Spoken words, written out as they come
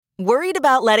Worried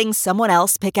about letting someone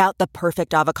else pick out the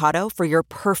perfect avocado for your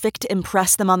perfect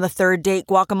impress them on the third date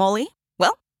guacamole?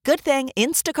 Well, good thing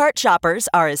Instacart shoppers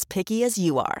are as picky as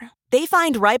you are. They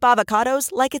find ripe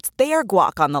avocados like it's their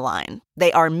guac on the line.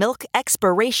 They are milk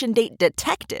expiration date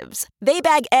detectives. They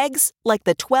bag eggs like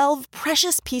the 12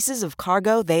 precious pieces of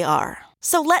cargo they are.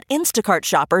 So let Instacart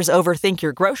shoppers overthink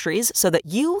your groceries so that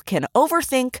you can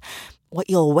overthink what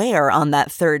you'll wear on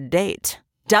that third date.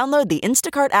 Download the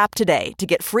Instacart app today to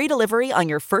get free delivery on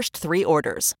your first 3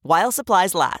 orders, while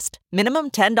supplies last.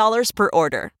 Minimum $10 per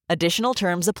order. Additional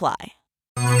terms apply.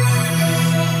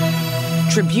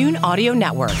 Tribune Audio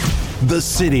Network. The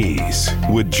Cities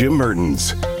with Jim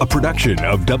Mertens, a production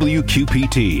of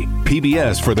WQPT,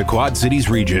 PBS for the Quad Cities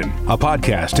region, a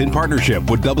podcast in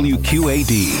partnership with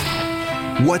WQAD.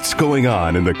 What's going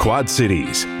on in the Quad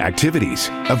Cities? Activities,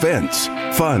 events,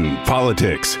 fun,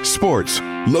 politics, sports,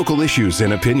 local issues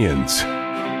and opinions.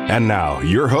 And now,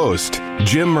 your host,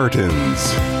 Jim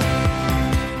Mertens.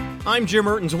 I'm Jim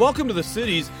Mertens. Welcome to the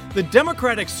Cities. The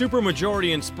Democratic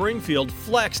supermajority in Springfield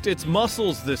flexed its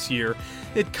muscles this year.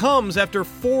 It comes after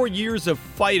 4 years of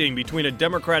fighting between a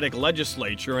Democratic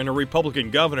legislature and a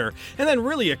Republican governor, and then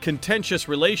really a contentious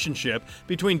relationship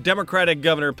between Democratic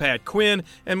Governor Pat Quinn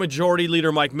and Majority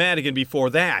Leader Mike Madigan before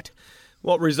that.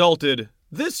 What resulted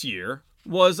this year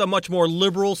was a much more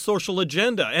liberal social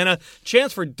agenda and a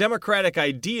chance for Democratic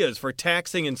ideas for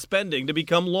taxing and spending to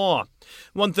become law.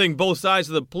 One thing both sides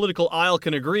of the political aisle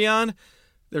can agree on,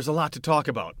 there's a lot to talk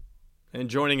about. And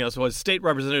joining us was State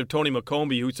Representative Tony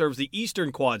McCombie, who serves the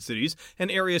eastern Quad Cities and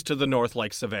areas to the north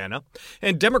like Savannah,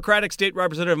 and Democratic State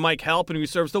Representative Mike Halpin, who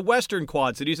serves the western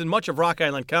Quad Cities and much of Rock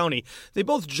Island County. They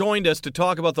both joined us to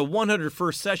talk about the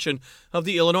 101st session of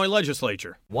the Illinois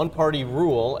legislature. One-party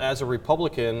rule. As a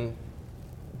Republican,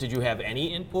 did you have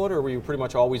any input, or were you pretty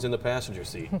much always in the passenger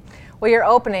seat? Well, your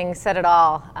opening said it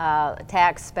all.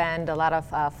 Tax, spend, a lot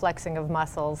of flexing of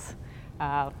muscles.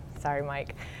 Sorry,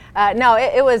 Mike. No,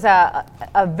 it was a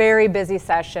very busy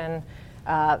session,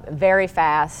 very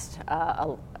fast,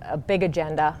 a big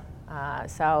agenda.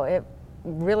 So it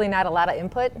really not a lot of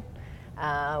input.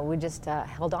 We just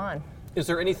held on. Is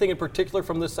there anything in particular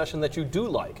from this session that you do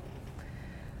like?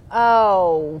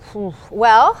 Oh,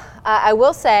 well, I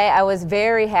will say I was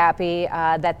very happy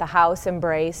that the House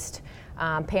embraced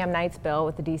Pam Knight's bill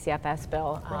with the DCFS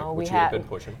bill. Right, which you had been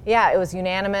pushing. Yeah, it was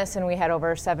unanimous, and we had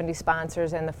over 70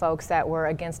 sponsors, and the folks that were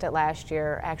against it last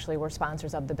year actually were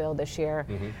sponsors of the bill this year.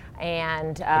 Mm-hmm.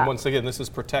 And once again, this is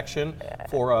protection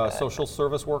for social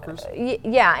service workers?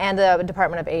 Yeah, and the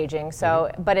Department of Aging.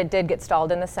 So, but it did get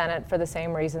stalled in the Senate for the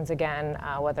same reasons again,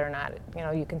 whether or not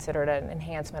you consider it an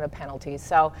enhancement of penalties.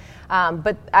 So,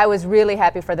 but I was really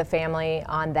happy for the family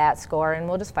on that score, and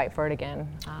we'll just fight for it again.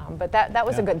 But that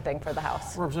was a good thing for the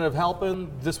House. Representative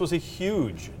Halpin, this was a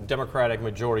huge Democratic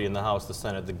majority in the House, the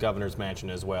Senate, the governor's mansion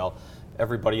as well.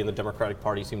 Everybody in the Democratic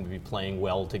Party seemed to be playing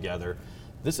well together.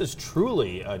 This is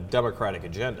truly a Democratic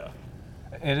agenda.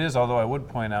 It is, although I would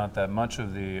point out that much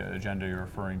of the agenda you're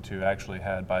referring to actually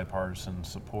had bipartisan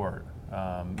support.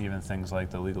 Even things like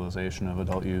the legalization of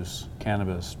adult use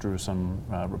cannabis drew some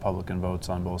Republican votes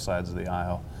on both sides of the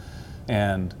aisle.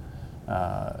 And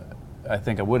I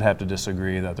think I would have to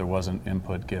disagree that there wasn't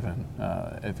input given.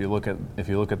 If you look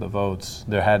at the votes,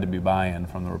 there had to be buy-in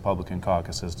from the Republican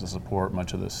caucuses to support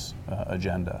much of this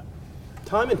agenda.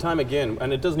 Time and time again,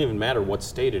 and it doesn't even matter what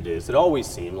state it is, it always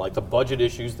seemed like the budget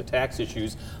issues, the tax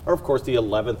issues, are of course the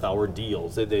 11th hour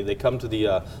deals. They come to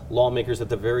the lawmakers at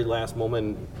the very last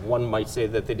moment. One might say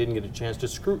that they didn't get a chance to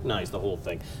scrutinize the whole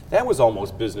thing. That was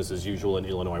almost business as usual in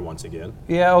Illinois once again.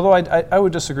 Yeah, although I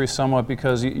would disagree somewhat,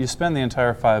 because you spend the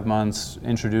entire 5 months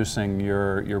introducing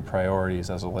your priorities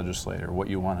as a legislator, what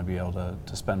you want to be able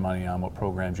to spend money on, what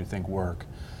programs you think work.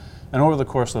 And over the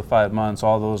course of the 5 months,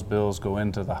 all those bills go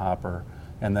into the hopper.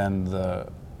 And then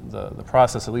the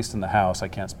process, at least in the House, I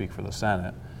can't speak for the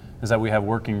Senate, is that we have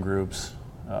working groups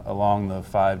along the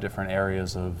 5 different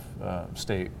areas of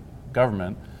state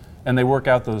government, and they work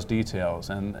out those details.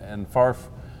 And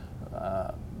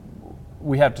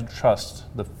we have to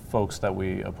trust the folks that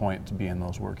we appoint to be in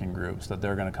those working groups, that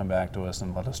they're going to come back to us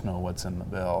and let us know what's in the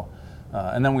bill.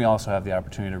 And then we also have the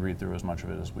opportunity to read through as much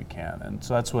of it as we can. And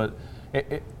so that's what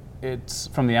it's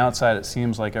from the outside, it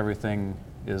seems like everything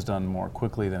is done more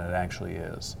quickly than it actually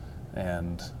is.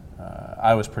 And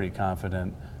I was pretty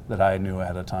confident that I knew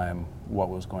ahead of time what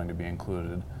was going to be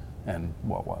included and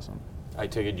what wasn't. I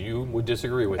take it you would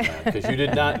disagree with that because you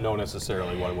did not know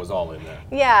necessarily what was all in there.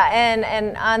 Yeah,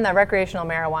 and on the recreational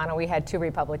marijuana, we had 2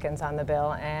 Republicans on the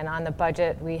bill, and on the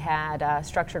budget, we had a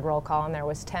structured roll call, and there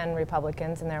was 10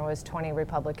 Republicans, and there was 20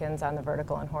 Republicans on the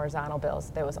vertical and horizontal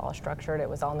bills. That was all structured. It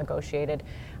was all negotiated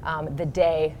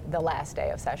the last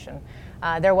day of session.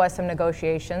 There was some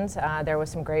negotiations. There was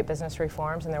some great business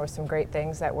reforms, and there was some great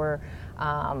things that were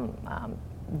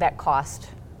that cost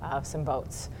some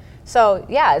votes. So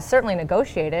yeah, it's certainly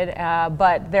negotiated,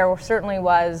 but there certainly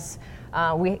was,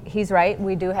 he's right,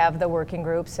 we do have the working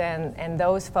groups, and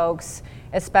those folks,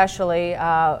 especially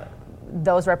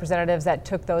those representatives that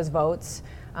took those votes,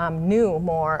 knew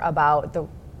more about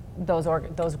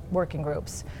those working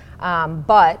groups.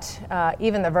 But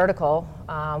even the vertical,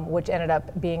 which ended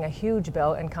up being a huge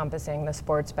bill encompassing the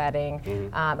sports betting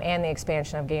and the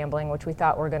expansion of gambling, which we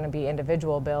thought were going to be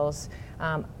individual bills,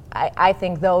 I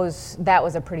think that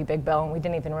was a pretty big bill, and we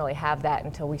didn't even really have that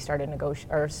until we started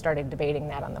started debating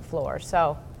that on the floor.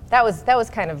 So that was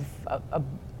kind of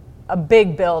a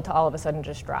big bill to all of a sudden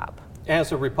just drop.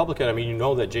 As a Republican, I mean, you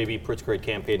know that J.B. Pritzker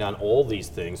campaigned on all these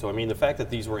things. So, I mean, the fact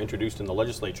that these were introduced in the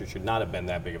legislature should not have been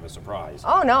that big of a surprise.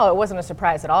 Oh, no, it wasn't a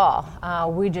surprise at all.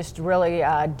 We just really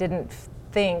didn't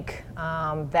think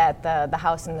that the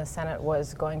House and the Senate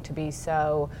was going to be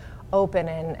so open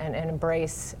and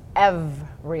embrace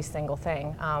every single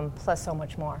thing, plus so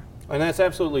much more. And that's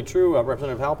absolutely true,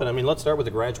 Representative Halpin. I mean, let's start with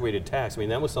the graduated tax. I mean,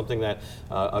 that was something that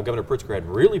Governor Pritzker had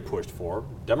really pushed for.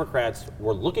 Democrats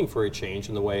were looking for a change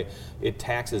in the way it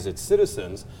taxes its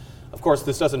citizens. Of course,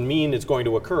 this doesn't mean it's going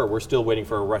to occur. We're still waiting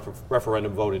for a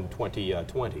referendum vote in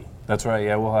 2020. That's right.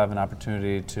 Yeah, we'll have an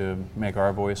opportunity to make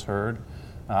our voice heard.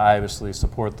 I obviously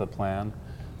support the plan.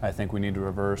 I think we need to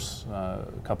reverse a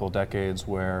couple of decades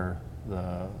where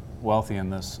the wealthy in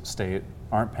this state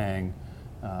aren't paying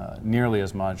nearly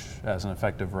as much as an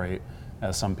effective rate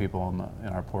as some people in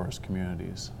our poorest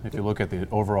communities. If you look at the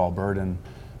overall burden,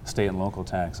 state and local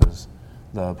taxes,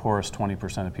 the poorest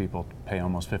 20% of people pay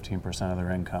almost 15% of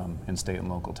their income in state and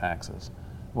local taxes,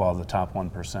 while the top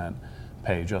 1%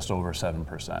 pay just over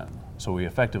 7%. So we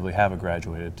effectively have a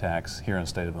graduated tax here in the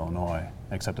state of Illinois,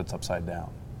 except it's upside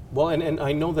down. Well, and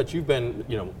I know that you've been,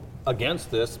 against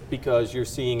this because you're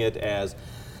seeing it as,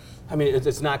 I mean,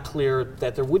 it's not clear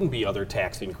that there wouldn't be other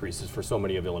tax increases for so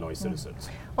many of Illinois citizens.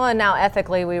 Well, and now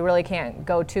ethically, we really can't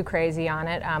go too crazy on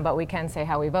it, but we can say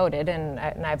how we voted, and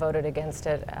I voted against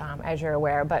it, as you're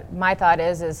aware. But my thought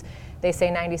is they say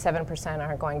 97%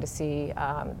 aren't going to see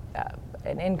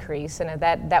an increase, and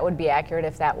that would be accurate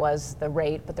if that was the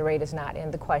rate, but the rate is not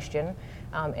in the question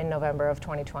in November of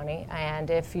 2020. And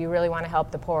if you really want to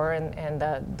help the poor and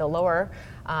the lower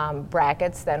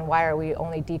brackets, then why are we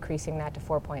only decreasing that to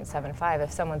 4.75?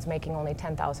 If someone's making only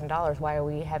 $10,000, why are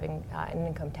we having an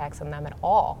income tax on them at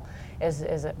all,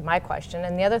 is my question.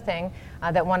 And the other thing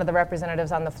that one of the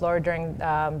representatives on the floor during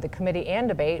the committee and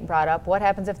debate brought up, what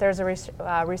happens if there's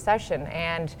a recession?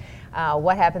 And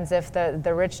what happens if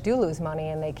the rich do lose money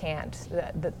and they can't?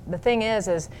 The thing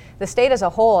is the state as a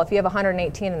whole, if you have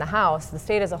 118 in the House, the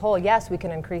state as a whole, yes, we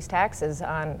can increase taxes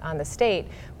on the state,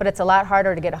 but it's a lot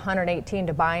harder to get 118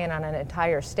 to buy in on an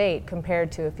entire state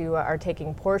compared to if you are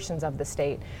taking portions of the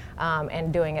state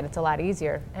and doing it. It's a lot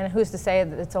easier. And who's to say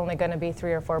that it's only going to be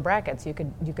 3 or 4 brackets? You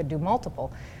could do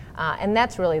multiple. And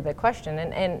that's really the question.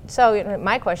 And so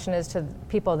my question is to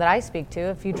people that I speak to,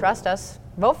 if you trust us,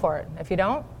 vote for it. If you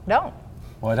don't. Well,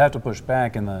 I'd have to push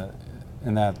back in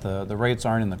that the rates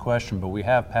aren't in the question, but we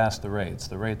have passed the rates.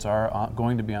 The rates are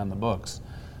going to be on the books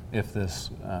if this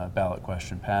ballot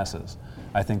question passes.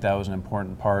 I think that was an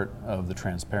important part of the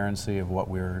transparency of what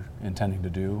we're intending to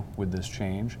do with this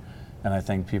change, and I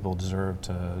think people deserve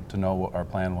to know what our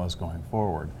plan was going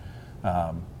forward.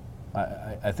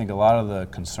 I think a lot of the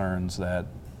concerns that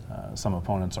some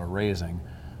opponents are raising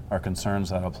are concerns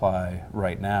that apply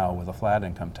right now with a flat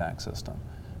income tax system.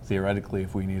 Theoretically,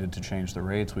 if we needed to change the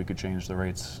rates, we could change the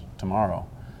rates tomorrow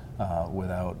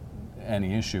without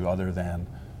any issue other than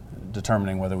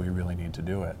determining whether we really need to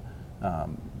do it.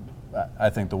 I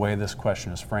think the way this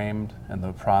question is framed and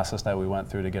the process that we went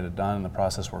through to get it done and the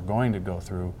process we're going to go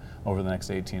through over the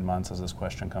next 18 months as this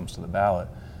question comes to the ballot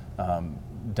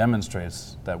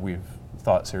demonstrates that we've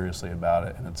thought seriously about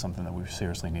it, and it's something that we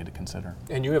seriously need to consider.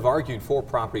 And you have argued for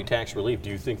property tax relief.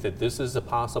 Do you think that this is a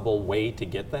possible way to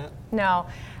get that? No.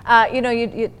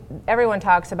 Everyone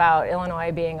talks about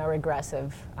Illinois being a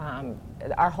regressive.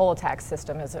 Our whole tax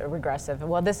system is a regressive.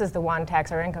 Well, this is the one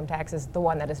tax, our income tax is the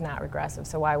one that is not regressive,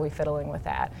 so why are we fiddling with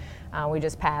that? We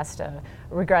just passed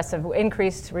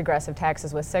increased regressive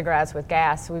taxes with cigarettes, with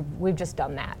gas. We've just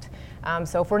done that.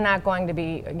 So if we're not going to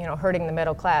be, hurting the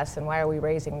middle class, then why are we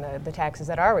raising the taxes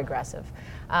that are regressive?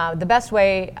 The best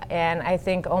way, and I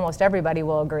think almost everybody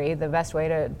will agree, the best way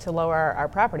to lower our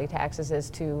property taxes is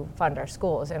to fund our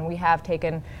schools. And we have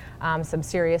taken some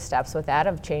serious steps with that,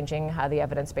 of changing the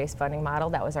evidence-based funding model.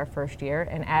 That was our first year,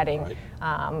 and adding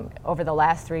over the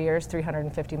last 3 years,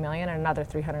 $350 million, and another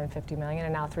 $350 million,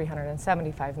 and now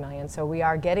 $375 million. So we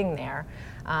are getting there.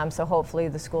 So hopefully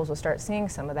the schools will start seeing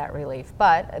some of that relief.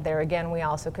 But there again, we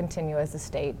also continue as a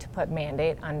state to put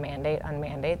mandate on mandate on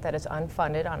mandate that is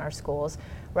unfunded on our schools,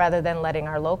 rather than letting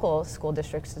our local school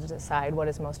districts decide what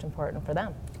is most important for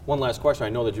them. One last question. I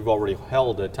know that you've already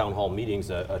held town hall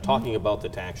meetings talking about the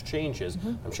tax changes.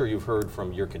 I'm sure you've heard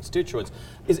from your constituents.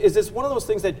 Is this one of those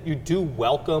things that you do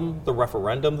welcome the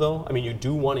referendum, though? I mean, you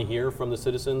do want to hear from the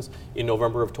citizens in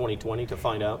November of 2020 to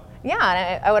find out? Yeah,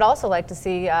 and I would also like to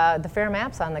see the fair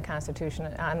maps on the Constitution,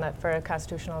 for a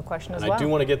constitutional question as well. I do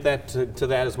want to get that to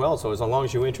that as well. So as long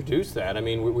as you introduce that, I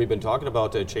mean, we've been talking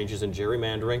about changes in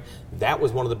gerrymandering. That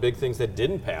was one of the big things that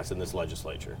didn't pass in this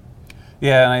legislature.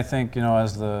 Yeah, and I think,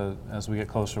 as we get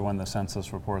closer, when the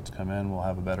census reports come in, we'll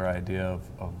have a better idea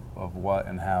of what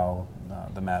and how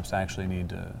the maps actually need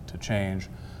to change.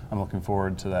 I'm looking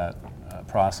forward to that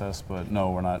process, but no,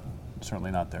 we're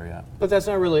certainly not there yet. But that's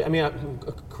not really, I mean,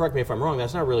 correct me if I'm wrong,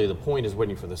 that's not really the point, is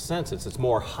waiting for the census. It's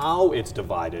more how it's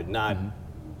divided, not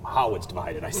how it's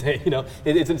divided, I say.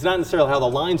 It's not necessarily how the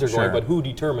lines are going, but who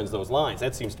determines those lines.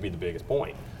 That seems to be the biggest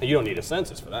point. And you don't need a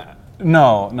census for that.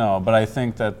 No, but I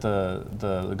think that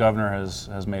the governor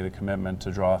has made a commitment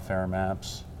to draw fair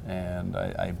maps, and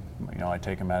I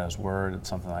take him at his word. It's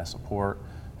something I support,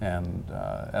 and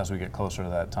as we get closer to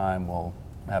that time, we'll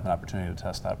have an opportunity to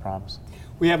test that promise.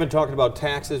 We haven't talked about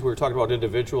taxes. We were talking about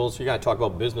individuals. You got to talk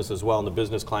about business as well, and the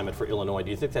business climate for Illinois. Do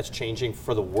you think that's changing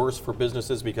for the worse for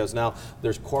businesses, because now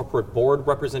there's corporate board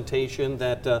representation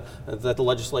that the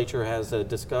legislature has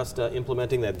discussed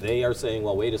implementing, that they are saying,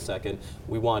 well, wait a second,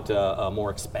 we want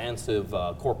more expansive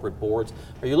corporate boards.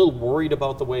 Are you a little worried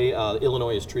about the way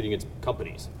Illinois is treating its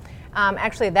companies?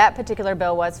 Actually, that particular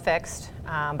bill was fixed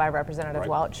by Representative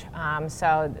Welch,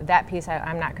 so that piece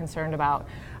I'm not concerned about.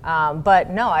 But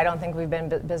no, I don't think we've been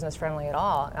business friendly at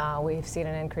all. We've seen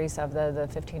an increase of the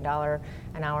 $15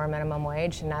 an hour minimum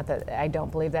wage. Not that I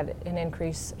don't believe that an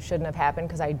increase shouldn't have happened,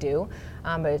 because I do,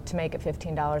 but to make it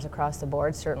 $15 across the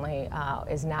board certainly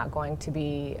is not going to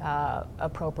be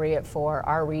appropriate for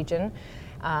our region.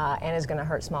 And is going to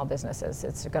hurt small businesses.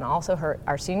 It's going to also hurt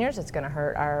our seniors. It's going to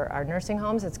hurt our nursing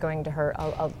homes. It's going to hurt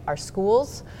our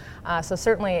schools. So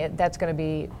certainly that's going to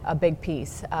be a big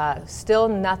piece. Still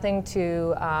nothing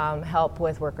to help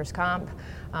with workers' comp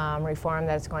reform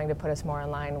that's going to put us more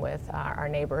in line with our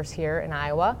neighbors here in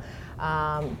Iowa.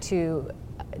 To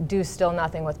do still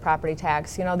nothing with property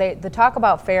tax. The talk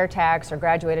about fair tax or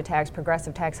graduated tax,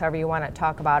 progressive tax, however you want to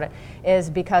talk about it, is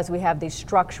because we have these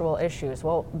structural issues.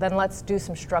 Well, then let's do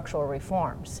some structural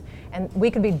reforms. And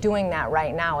we could be doing that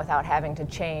right now without having to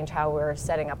change how we're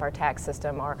setting up our tax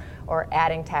system or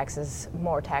adding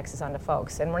more taxes onto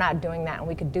folks. And we're not doing that, and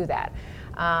we could do that.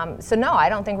 So no, I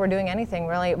don't think we're doing anything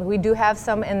really. We do have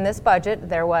some in this budget.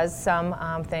 There was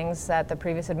some things that the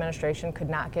previous administration could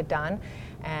not get done.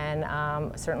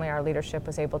 And certainly our leadership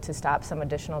was able to stop some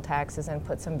additional taxes and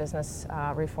put some business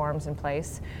reforms in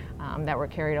place that were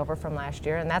carried over from last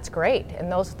year, and that's great.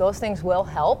 And those things will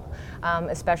help,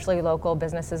 especially local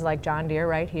businesses like John Deere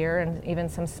right here, and even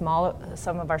some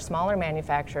of our smaller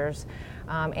manufacturers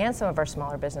and some of our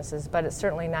smaller businesses. But it's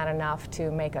certainly not enough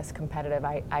to make us competitive,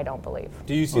 I don't believe.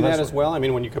 Do you see that as well? I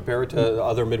mean, when you compare it to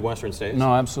other Midwestern states?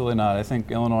 No, absolutely not. I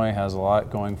think Illinois has a lot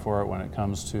going for it when it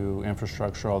comes to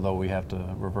infrastructure, although we have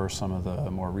to reverse some of the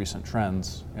more recent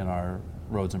trends in our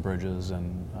roads and bridges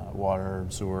and water,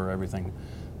 sewer, everything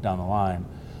down the line.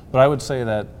 But I would say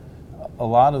that a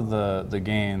lot of the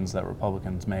gains that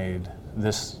Republicans made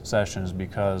this session is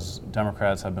because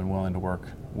Democrats have been willing to work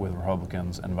with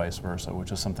Republicans and vice versa,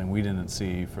 which is something we didn't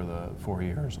see for the 4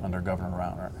 years under Governor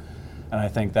Rauner. And I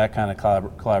think that kind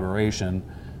of collaboration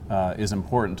is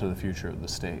important to the future of the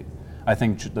state. I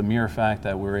think the mere fact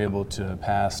that we're able to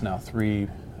pass now 3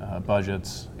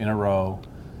 budgets in a row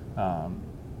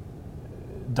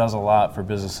does a lot for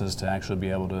businesses to actually be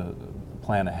able to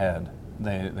plan ahead.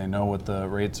 They know what the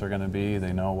rates are going to be.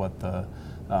 They know what the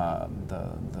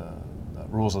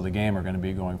rules of the game are going to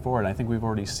be going forward. And I think we've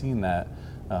already seen that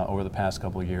over the past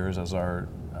couple of years as our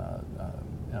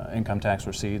income tax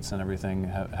receipts and everything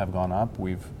have gone up.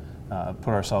 We've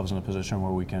put ourselves in a position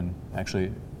where we can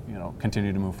actually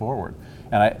continue to move forward.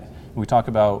 And we talk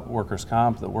about workers'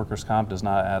 comp. The workers' comp does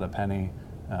not add a penny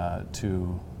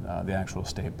to the actual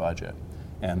state budget.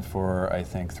 And for, I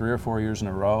think, 3 or 4 years in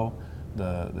a row,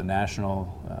 the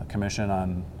National Commission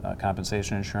on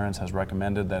Compensation Insurance has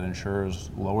recommended that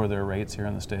insurers lower their rates here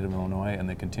in the state of Illinois, and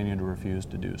they continue to refuse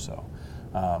to do so.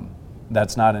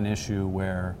 That's not an issue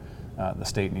where the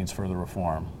state needs further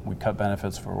reform. We cut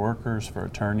benefits for workers, for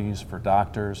attorneys, for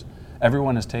doctors.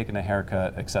 Everyone has taken a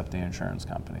haircut except the insurance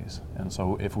companies. And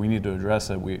so if we need to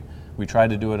address it, we tried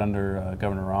to do it under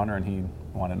Governor Rauner, and he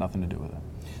wanted nothing to do with it.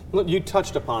 Well, you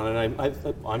touched upon it,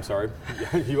 and I'm sorry.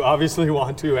 You obviously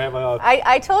want to have a...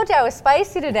 I told you I was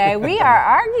spicy today. We are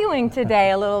arguing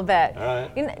today a little bit. All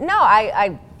right. No,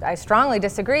 I strongly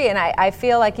disagree, and I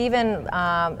feel like even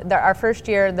our first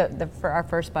year, for our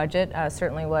first budget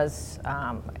certainly was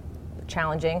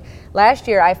challenging. Last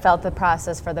year, I felt the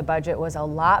process for the budget was a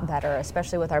lot better,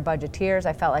 especially with our budgeteers.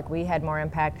 I felt like we had more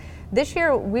impact. This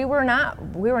year, we were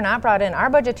not brought in. Our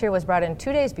budgeteer was brought in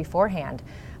 2 days beforehand.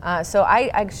 So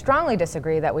I strongly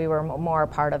disagree that we were more a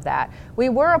part of that. We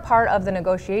were a part of the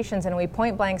negotiations, and we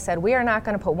point blank said we are not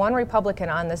going to put one Republican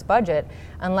on this budget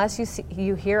unless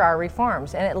you hear our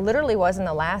reforms. And it literally was in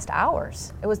the last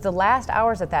hours. It was the last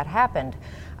hours that happened,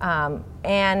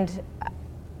 and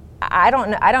I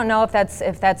don't know if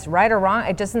that's right or wrong.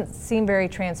 It doesn't seem very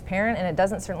transparent, and it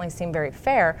doesn't certainly seem very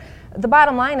fair. The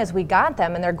bottom line is we got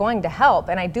them, and they're going to help.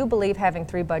 And I do believe having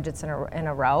 3 budgets in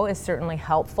a row is certainly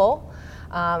helpful.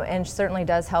 And certainly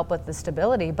does help with the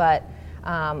stability, but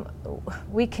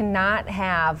you cannot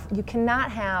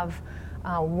have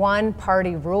one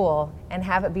party rule and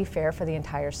have it be fair for the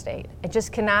entire state. It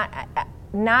just cannot,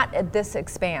 not at this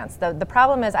expanse. The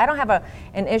problem is I don't have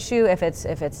an issue if it's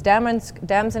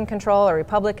Dems in control or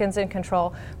Republicans in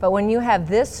control, but when you have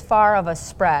this far of a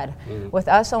spread, with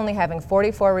us only having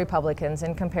 44 Republicans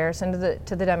in comparison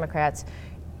to the Democrats,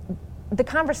 the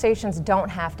conversations don't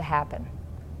have to happen.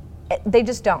 They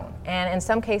just don't, and in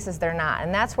some cases they're not,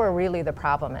 and that's where really the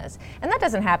problem is. And that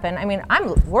doesn't happen. I mean,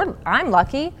 I'm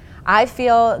lucky. I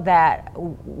feel that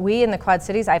we in the Quad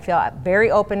Cities, I feel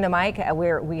very open to Mike.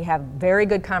 We have very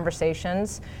good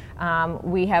conversations.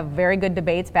 We have very good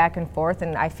debates back and forth,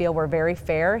 and I feel we're very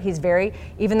fair.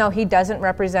 Even though he doesn't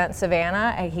represent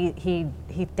Savannah,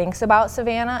 he thinks about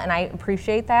Savannah, and I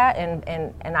appreciate that,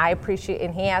 and I appreciate,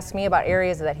 and he asks me about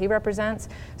areas that he represents,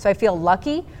 so I feel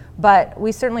lucky, but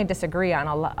we certainly disagree on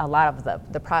a lot of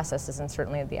the processes and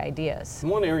certainly the ideas.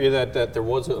 One area that there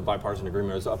was a bipartisan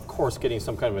agreement is, of course, getting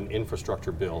some kind of an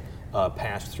infrastructure bill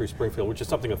passed through Springfield, which is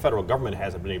something the federal government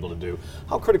hasn't been able to do.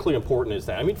 How critically important is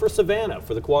that? I mean, for Savannah,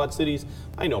 for the Quad Cities,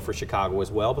 I know for Chicago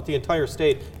as well, but the entire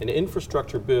state, an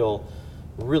infrastructure bill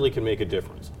really can make a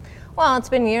difference. Well, it's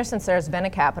been years since there's been a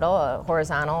capital, a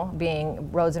horizontal being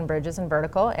roads and bridges and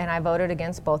vertical, and I voted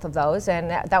against both of those,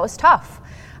 and that was tough.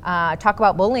 Talk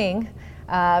about bullying,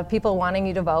 people wanting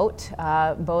you to vote.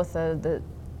 Both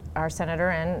our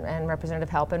senator and Representative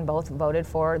Halpin both voted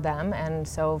for them, and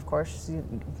so of course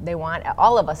they want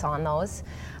all of us on those.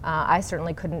 I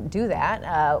certainly couldn't do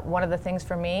that. One of the things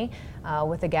for me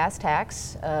with the gas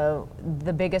tax,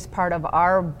 the biggest part of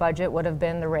our budget would have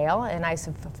been the rail, and I've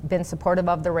been supportive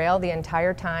of the rail the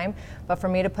entire time, but for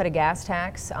me to put a gas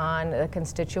tax on the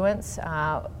constituents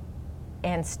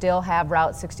and still have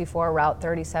Route 64, Route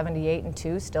 30, 78, and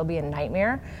 2 still be a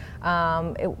nightmare,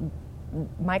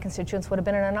 my constituents would have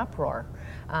been in an uproar.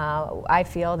 I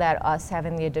feel that us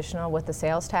having the additional with the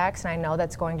sales tax, and I know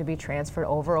that's going to be transferred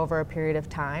over a period of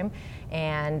time,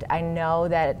 and I know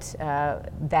that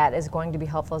that is going to be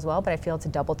helpful as well, but I feel it's a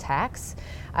double tax.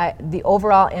 The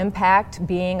overall impact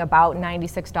being about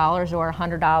 $96 or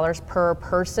 $100 per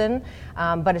person,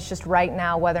 but it's just right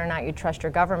now whether or not you trust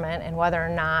your government and whether or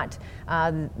not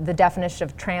the definition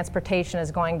of transportation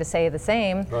is going to say the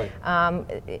same.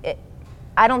 Right.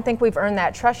 I don't think we've earned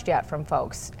that trust yet from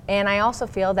folks. And I also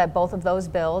feel that both of those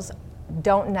bills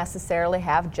don't necessarily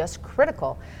have just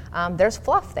critical. There's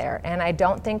fluff there, and I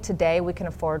don't think today we can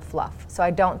afford fluff. So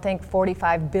I don't think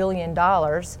 $45 billion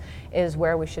is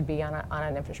where we should be on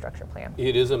an infrastructure plan.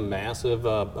 It is a massive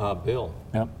bill.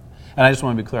 Yep. And I just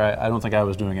want to be clear, I don't think I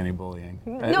was doing any bullying.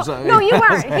 No, you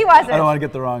weren't. He wasn't. I don't want to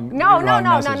get the wrong No,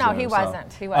 message he there,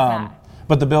 wasn't. So. He was not.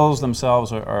 But the bills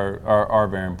themselves are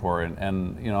very important,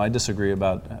 and I disagree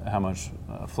about how much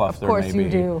fluff there may be. Of course you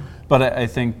do. But I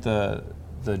think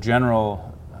the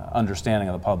general understanding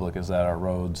of the public is that our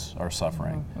roads are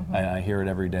suffering. Mm-hmm. I hear it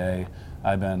every day.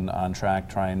 I've been on track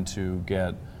trying to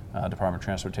get Department of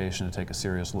Transportation to take a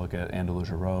serious look at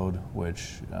Andalusia Road,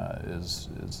 which is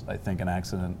I think an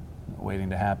accident waiting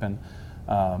to happen,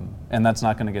 and that's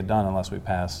not going to get done unless we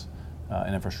pass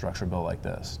an infrastructure bill like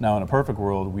this. Now, in a perfect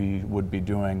world, we would be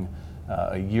doing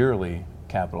a yearly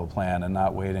capital plan and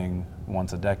not waiting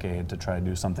once a decade to try to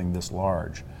do something this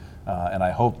large. And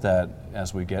I hope that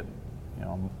as we get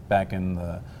back in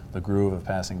the groove of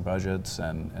passing budgets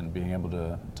and being able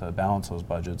to balance those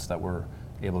budgets, that we're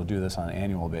able to do this on an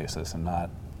annual basis and not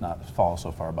fall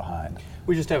so far behind.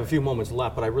 We just have a few moments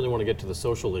left, but I really want to get to the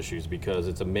social issues because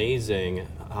it's amazing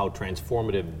how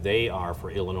transformative they are for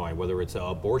Illinois, whether it's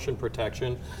abortion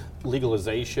protection,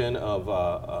 legalization of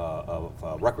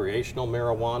recreational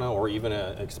marijuana, or even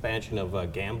an expansion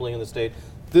of gambling in the state.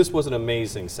 This was an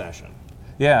amazing session.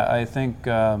 Yeah, I think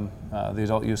the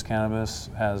adult use cannabis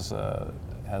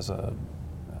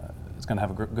it's going to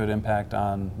have a good impact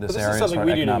on this area. This is something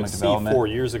we didn't even see 4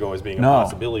 years ago as being a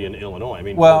possibility in Illinois. I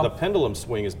mean, the pendulum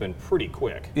swing has been pretty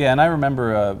quick. Yeah, and I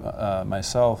remember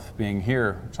myself being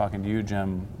here talking to you,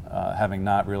 Jim, having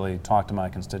not really talked to my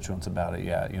constituents about it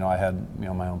yet. I had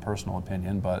my own personal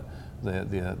opinion, but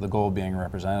the goal of being a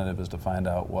representative is to find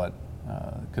out what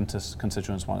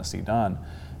constituents want to see done.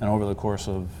 And over the course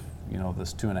of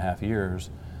this 2.5 years,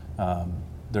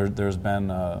 there's been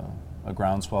a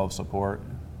groundswell of support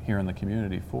here in the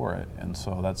community for it, and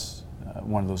so that's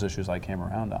one of those issues I came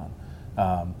around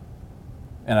on.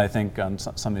 And I think on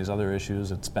some of these other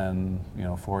issues, it's been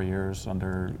 4 years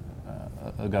under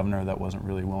a governor that wasn't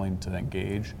really willing to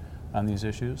engage on these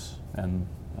issues, and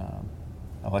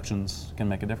elections can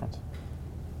make a difference.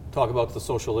 Talk about the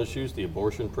social issues, the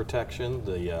abortion protection,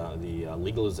 the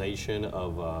legalization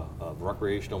of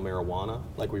recreational marijuana.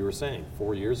 Like we were saying,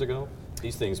 4 years ago,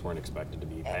 these things weren't expected to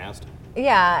be passed.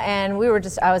 Yeah, and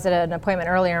I was at an appointment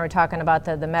earlier and we were talking about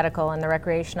the medical and the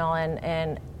recreational,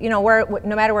 and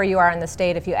no matter where you are in the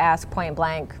state, if you ask point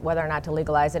blank whether or not to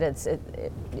legalize it,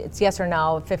 it's yes or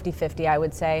no, 50-50 I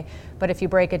would say. But if you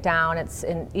break it down,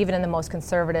 even in the most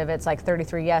conservative, it's like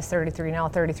 33 yes, 33 no,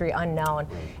 33 unknown.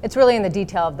 It's really in the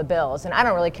detail of the bills, and I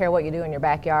don't really care what you do in your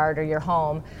backyard or your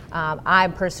home. I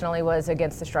personally was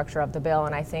against the structure of the bill,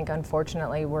 and I think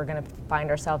unfortunately we're going to find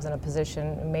ourselves in a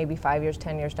position maybe 5 years,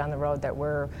 10 years down the road that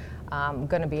we're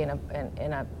going to be in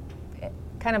a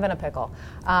kind of in a pickle.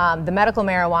 The medical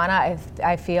marijuana,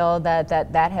 I feel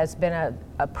that has been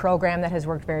a program that has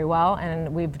worked very well,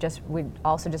 and we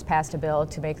also just passed a bill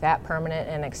to make that permanent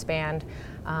and expand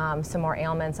some more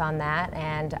ailments on that,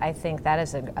 and I think that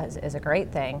is a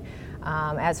great thing.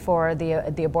 As for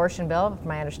the abortion bill, from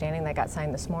my understanding, that got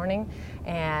signed this morning,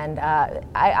 and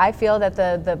I feel that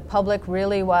the public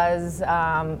really was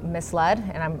misled,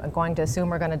 and I'm going to assume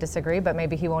we're going to disagree, but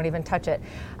maybe he won't even touch it.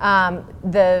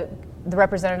 The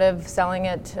representative selling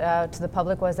it to the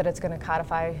public was that it's going to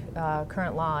codify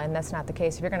current law, and that's not the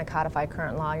case. If you're going to codify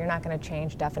current law, you're not going to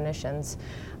change definitions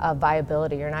of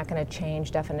viability. You're not going to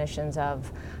change definitions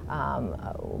of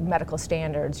medical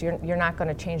standards. You're not going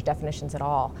to change definitions at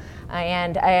all.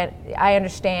 And I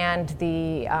understand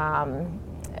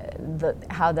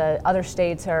how the other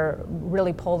states are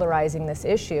really polarizing this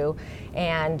issue,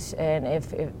 and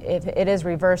if it is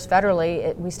reversed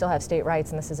federally, we still have state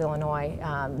rights, and this is Illinois.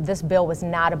 This bill was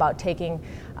not about taking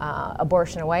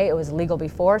abortion away. It was legal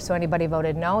before, so anybody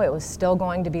voted no. It was still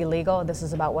going to be legal. This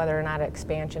is about whether or not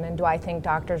expansion. And do I think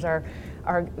doctors are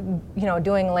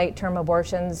doing late-term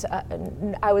abortions?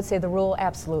 I would say the rule,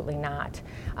 absolutely not.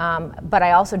 But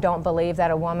I also don't believe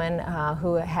that a woman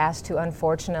who has to,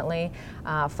 unfortunately,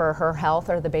 for her health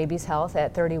or the baby's health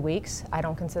at 30 weeks, I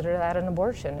don't consider that an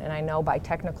abortion. And I know by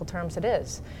technical terms it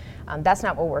is. That's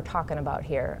not what we're talking about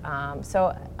here.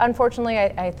 So unfortunately,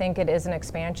 I think it is an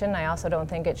expansion. I also don't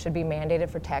think it should be mandated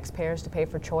for taxpayers to pay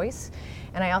for choice.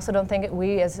 And I also don't think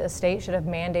we as a state should have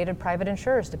mandated private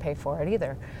insurers to pay for it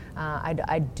either.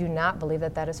 I do not believe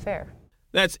that is fair.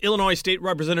 That's Illinois State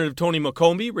Representative Tony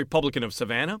McCombie, Republican of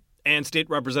Savannah, and State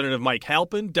Representative Mike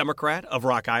Halpin, Democrat of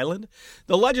Rock Island.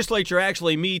 The legislature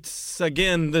actually meets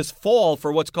again this fall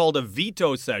for what's called a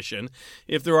veto session.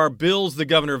 If there are bills the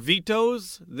governor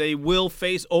vetoes, they will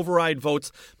face override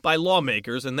votes by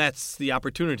lawmakers, and that's the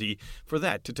opportunity for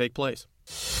that to take place.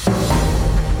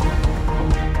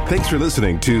 Thanks for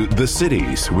listening to The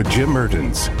Cities with Jim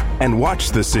Mertens. And watch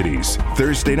The Cities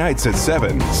Thursday nights at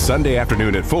 7, Sunday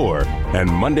afternoon at 4,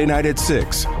 and Monday night at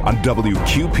 6 on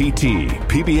WQPT,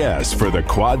 PBS for the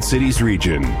Quad Cities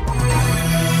region.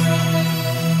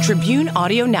 Tribune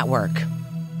Audio Network.